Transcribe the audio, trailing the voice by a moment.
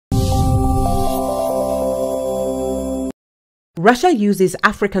Russia uses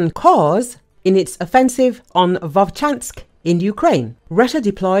African corps in its offensive on Vovchansk in Ukraine. Russia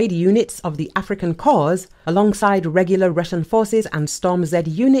deployed units of the African corps alongside regular Russian forces and Storm Z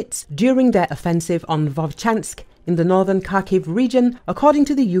units during their offensive on Vovchansk in the northern Kharkiv region, according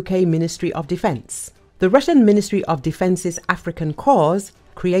to the UK Ministry of Defence. The Russian Ministry of Defence's African Corps,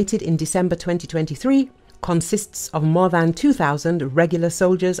 created in December 2023, consists of more than 2,000 regular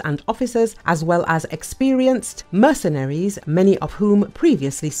soldiers and officers, as well as experienced mercenaries, many of whom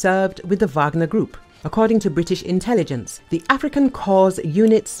previously served with the Wagner Group. According to British intelligence, the African Corps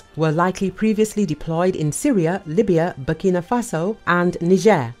units were likely previously deployed in Syria, Libya, Burkina Faso, and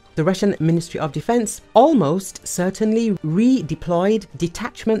Niger. The Russian Ministry of Defense almost certainly redeployed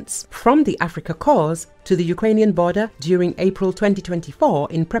detachments from the Africa Corps to the Ukrainian border during April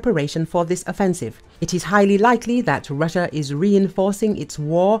 2024 in preparation for this offensive. It is highly likely that Russia is reinforcing its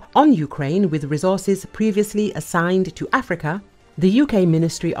war on Ukraine with resources previously assigned to Africa. The UK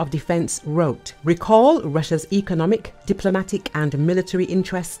Ministry of Defence wrote, "Recall Russia's economic, diplomatic and military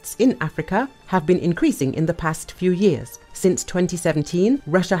interests in Africa have been increasing in the past few years. Since 2017,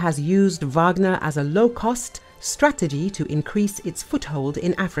 Russia has used Wagner as a low-cost strategy to increase its foothold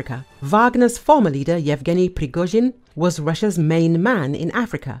in Africa. Wagner's former leader, Yevgeny Prigozhin, was Russia's main man in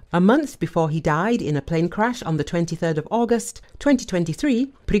Africa. A month before he died in a plane crash on the 23rd of August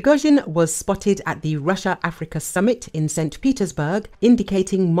 2023, Prigozhin was spotted at the Russia-Africa Summit in St. Petersburg,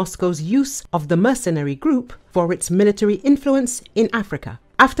 indicating Moscow's use of the mercenary group for its military influence in Africa.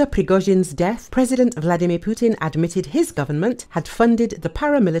 After Prigozhin's death, President Vladimir Putin admitted his government had funded the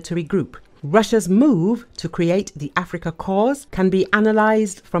paramilitary group. Russia's move to create the Africa Corps can be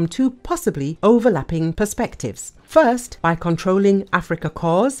analyzed from two possibly overlapping perspectives. First, by controlling Africa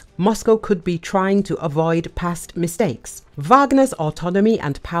Corps, Moscow could be trying to avoid past mistakes. Wagner's autonomy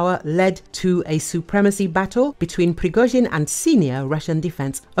and power led to a supremacy battle between Prigozhin and senior Russian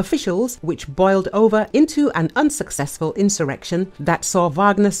defense officials, which boiled over into an unsuccessful insurrection that saw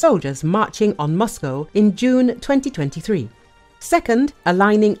Wagner soldiers marching on Moscow in June 2023. Second,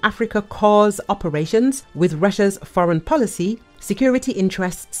 aligning Africa Corps operations with Russia's foreign policy, security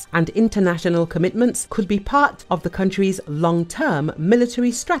interests and international commitments could be part of the country's long-term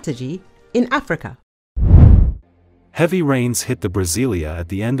military strategy in Africa. Heavy rains hit the Brasilia at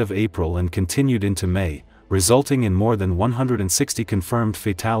the end of April and continued into May, resulting in more than 160 confirmed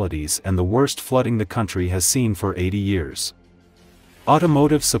fatalities and the worst flooding the country has seen for 80 years.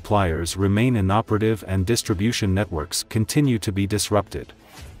 Automotive suppliers remain inoperative and distribution networks continue to be disrupted.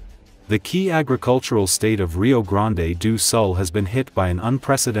 The key agricultural state of Rio Grande do Sul has been hit by an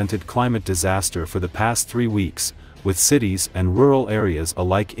unprecedented climate disaster for the past 3 weeks, with cities and rural areas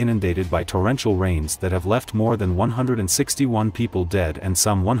alike inundated by torrential rains that have left more than 161 people dead and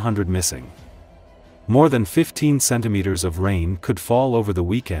some 100 missing. More than 15 centimeters of rain could fall over the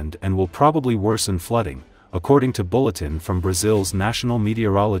weekend and will probably worsen flooding, according to bulletin from Brazil's National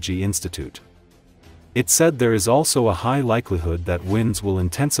Meteorology Institute. It said there is also a high likelihood that winds will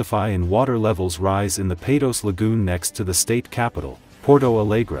intensify and water levels rise in the Patos Lagoon next to the state capital, Porto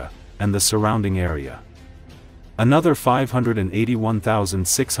Alegre, and the surrounding area. Another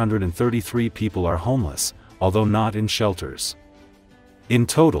 581,633 people are homeless, although not in shelters. In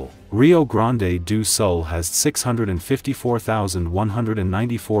total, Rio Grande do Sul has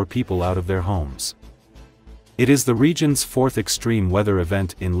 654,194 people out of their homes. It is the region's fourth extreme weather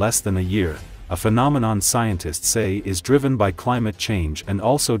event in less than a year, a phenomenon scientists say is driven by climate change and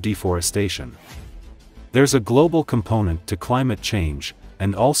also deforestation. There's a global component to climate change,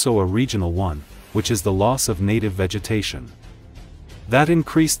 and also a regional one, which is the loss of native vegetation. That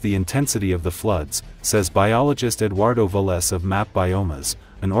increased the intensity of the floods, says biologist Eduardo Valles of Map Biomas,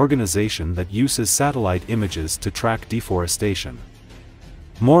 an organization that uses satellite images to track deforestation.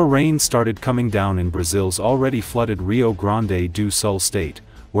 More rain started coming down in Brazil's already flooded Rio Grande do Sul state,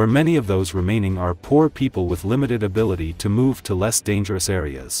 where many of those remaining are poor people with limited ability to move to less dangerous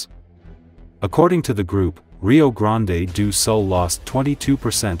areas. According to the group, Rio Grande do Sul lost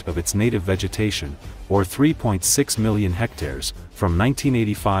 22% of its native vegetation, or 3.6 million hectares, from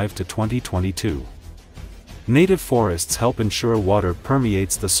 1985 to 2022. Native forests help ensure water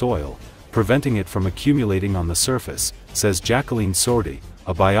permeates the soil, preventing it from accumulating on the surface, says Jacqueline Sordi,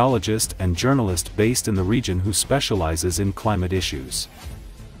 a biologist and journalist based in the region who specializes in climate issues.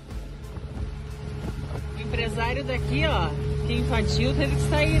 O empresário daqui, ó, que invadiu, teve que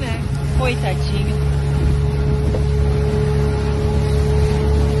sair, né? Coitadinho.